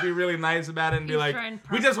preemptively like be really nice about it and be He's like, trying to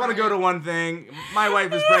we just want to go press to one thing. My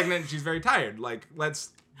wife is pregnant and she's very tired. Like let's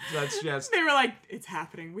just. They were like, it's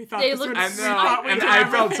happening. We thought They this looked would. I we know, thought we and did I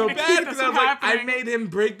felt so everything to bad keep because this I was from like, I happening. made him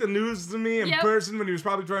break the news to me in Yep. person when he was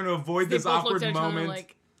probably trying to avoid They this both awkward looked at each other moment.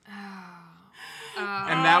 like,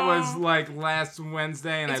 And that was like last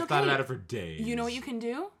Wednesday, and It's I thought okay. about it for days. You know what you can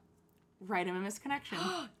do? Write him a misconnection.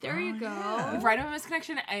 there you go. Write him a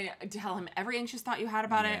misconnection and tell him every anxious thought you had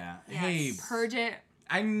about Yeah. it. Hey, Purge it.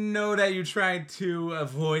 I know that you tried to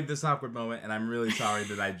avoid this awkward moment, and I'm really sorry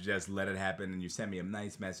that I just let it happen, and you sent me a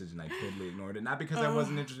nice message, and I totally ignored it. Not because I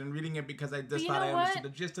wasn't interested in reading it, because I just you thought know I understood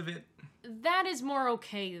what? the gist of it. That is more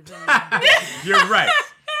okay than. You're right.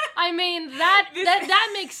 I mean that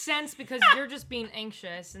makes sense because you're just being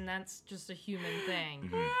anxious and that's just a human thing.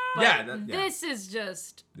 But Mm-hmm. Yeah, this is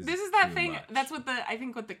just This is that too thing. much. That's what I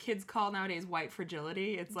think what the kids call nowadays white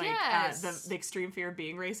fragility. It's like Yes. the extreme fear of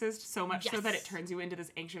being racist, so much so that it Yes. turns you into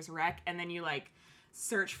this anxious wreck, and then you like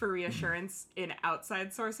search for reassurance in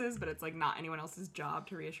outside sources, but it's like not anyone else's job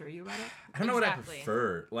to reassure you about it. I don't know what I Exactly.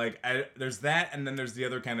 prefer. Like, there's that, and then there's the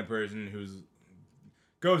other kind of person who's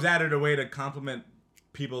goes out of their way to compliment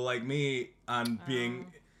people like me on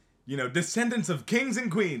being, descendants of kings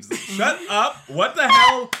and queens. Shut up! What the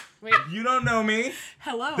hell? Wait. You don't know me.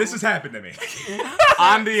 Hello. This has happened to me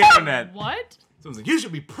on the internet. what? Someone's like, you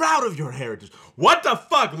should be proud of your heritage. What the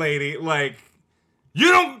fuck, lady? Like, you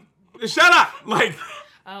don't. Shut up! Like,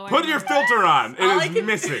 Oh, I put your remember filter on. All I It is can-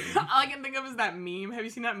 missing. All I can think of is that meme. Have you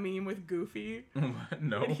seen that meme with Goofy?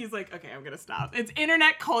 No. And he's like, okay, I'm gonna stop. It's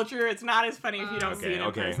internet culture. It's not as funny if you don't see it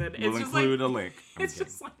in person. We'll It's just include like, a link. I'm it's kidding.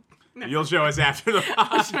 just like, no. You'll show us after the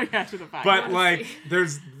I'll show you after the podcast. But like,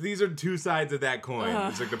 these are two sides of that coin.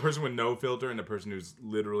 It's like the person with no filter and the person who's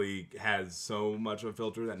literally has so much of a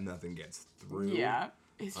filter that nothing gets through. yeah,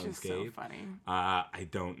 it's just so unscathed. funny. I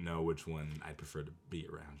don't know which one I'd prefer to be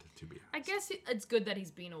around, to be honest. I guess it's good that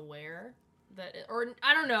he's being aware that, or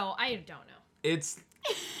I don't know. I don't know. It's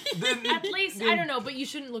At least I don't know, but you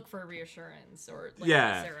shouldn't look for reassurance or like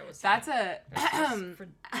Yeah. Sarah was saying. That's a. For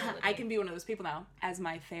I can be one of those people now, as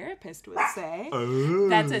my therapist would say. Oh.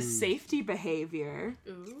 That's a safety behavior,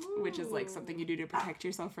 Ooh. which is like something you do to protect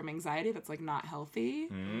yourself from anxiety. That's like not healthy.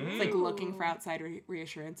 It's like looking for outside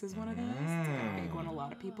reassurance is one of those. It's like a big one a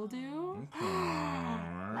lot of people do.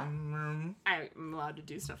 I'm allowed to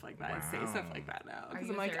do stuff like that and say stuff like that now. Are 'Cause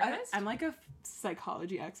you I'm a like, therapist? I'm like a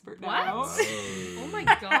psychology expert What? now. Oh my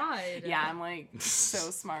god. Yeah, I'm like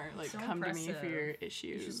so smart. Like, So come to me for impressive. your You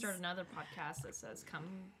issues. should start another podcast that says "Come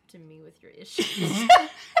to me with your issues."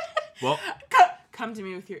 Well, Come to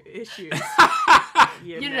me with your issues.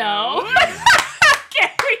 You know.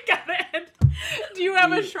 Okay, we got it. Do you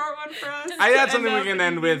have a short one for us? I to got something we up? can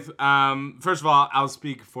end with. First of all, I'll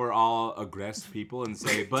speak for all aggressed people and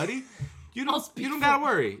say, buddy, you I'll don't speak for- gotta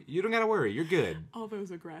worry. You don't gotta worry. You're good. All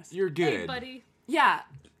those aggressive. You're good. Hey, buddy, Yeah,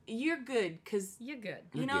 you're good because you're good.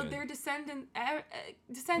 you You're know good. they're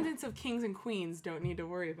descendants of kings and queens don't need to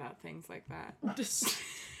worry about things like that. This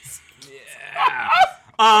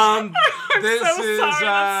so is sorry,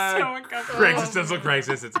 that's so uncomfortable. Existential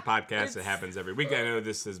Crisis. It's a podcast. It happens every week. I know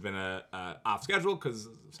this has been a off schedule because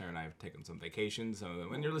Sarah and I have taken some vacation. So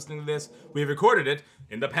when you're listening to this, we have recorded it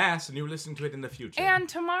in the past, and you're listening to it in the future. And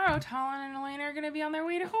tomorrow, Talon and Elena are gonna be on their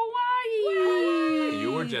way to Hawaii.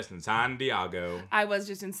 You were just in San Diego. I was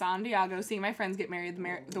just in San Diego seeing my friends get married.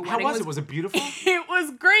 The How wedding was it? Was it beautiful? It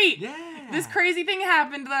was great. Yeah. This crazy thing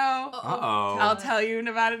happened though. Uh-oh. I'll tell you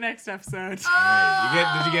about it next episode.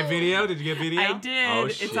 Did you get video? Did you get video? I did. Oh,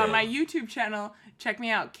 It's shit. on my YouTube channel. Check me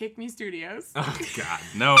out, Kick Me Studios. Oh God,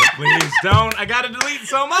 no! Please don't. I gotta delete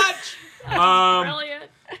so much. Brilliant.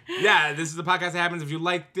 Yeah, this is the podcast that happens. If you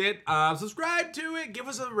liked it, subscribe to it. Give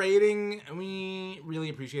us a rating. We really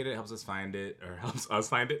appreciate it. It helps us find it, or helps us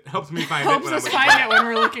find it. Helps me find Helps it. us find it when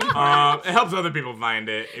we're looking for it. It helps other people find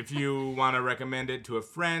it. If you want to recommend it to a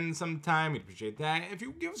friend sometime, we'd appreciate that. If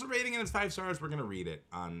you give us a rating and it's 5 stars, we're gonna read it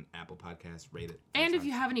on Apple Podcasts. Rate it. 5 And if stars.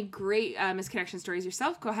 you have any great misconnection stories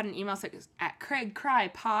yourself, go ahead and email us at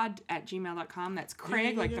craigcrypod@gmail.com. That's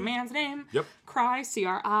Craig, like the man's name. Yep. Cry,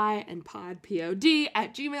 C-R-I, and pod, P-O-D,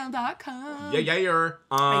 @gmail.com.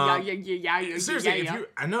 Yeah. Seriously, yeah. if you,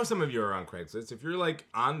 I know some of you are on Craigslist. If you're like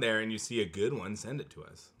on there and you see a good one, send it to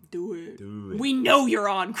us. Do it. Do it. We know you're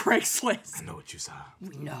on Craigslist. I know what you saw.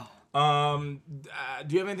 We know.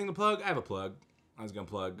 Do you have anything to plug? I have a plug. I was gonna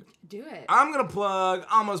plug. Do it. I'm gonna plug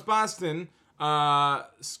Almost Boston,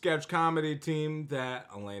 sketch comedy team that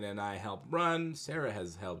Elena and I help run. Sarah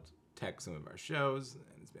has helped tech some of our shows, and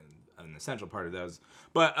it's been an essential part of those.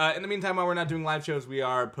 But in the meantime, while we're not doing live shows, we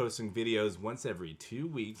are posting videos once every 2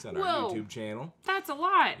 weeks on our Whoa. YouTube channel. That's a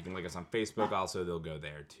lot. You can like us on Facebook. Also, they'll go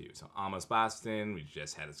there too. So Almost Boston, we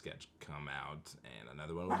just had a sketch come out, and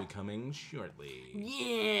another one will be coming shortly.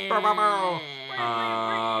 Yeah.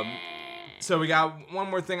 So we got one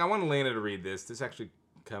more thing. I want Elena to read this. This actually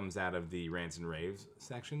comes out of the rants and raves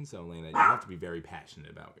section. So Elena, you have to be very passionate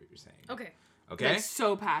about what you're saying. Okay, Okay? That's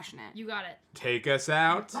so passionate. you got it. Take us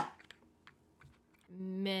out.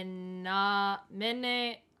 Mene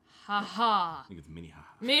haha. You get the mini ha.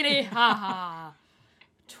 Mene haha.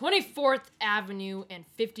 24th Avenue and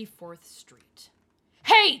 54th Street.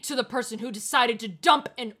 Hey to the person who decided to dump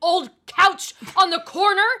an old couch on the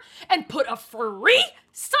corner and put a free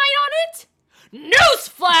sign on it.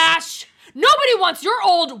 Newsflash! Nobody wants your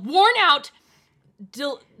old, worn out,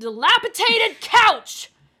 dilapidated couch.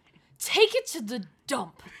 Take it to the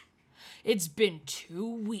dump. It's been 2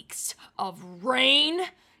 weeks of rain,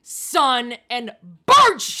 sun, and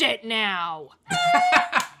bird shit now.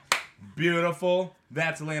 Beautiful.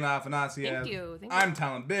 That's Elena Afanasiev. Thank you. I'm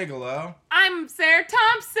Talon Bigelow. I'm Sarah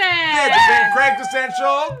Thompson. It's been Craig's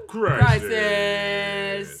Essential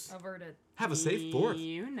Crisis. Averted. Have a safe 4th.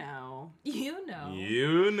 You know. You know.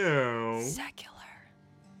 You know. Secular.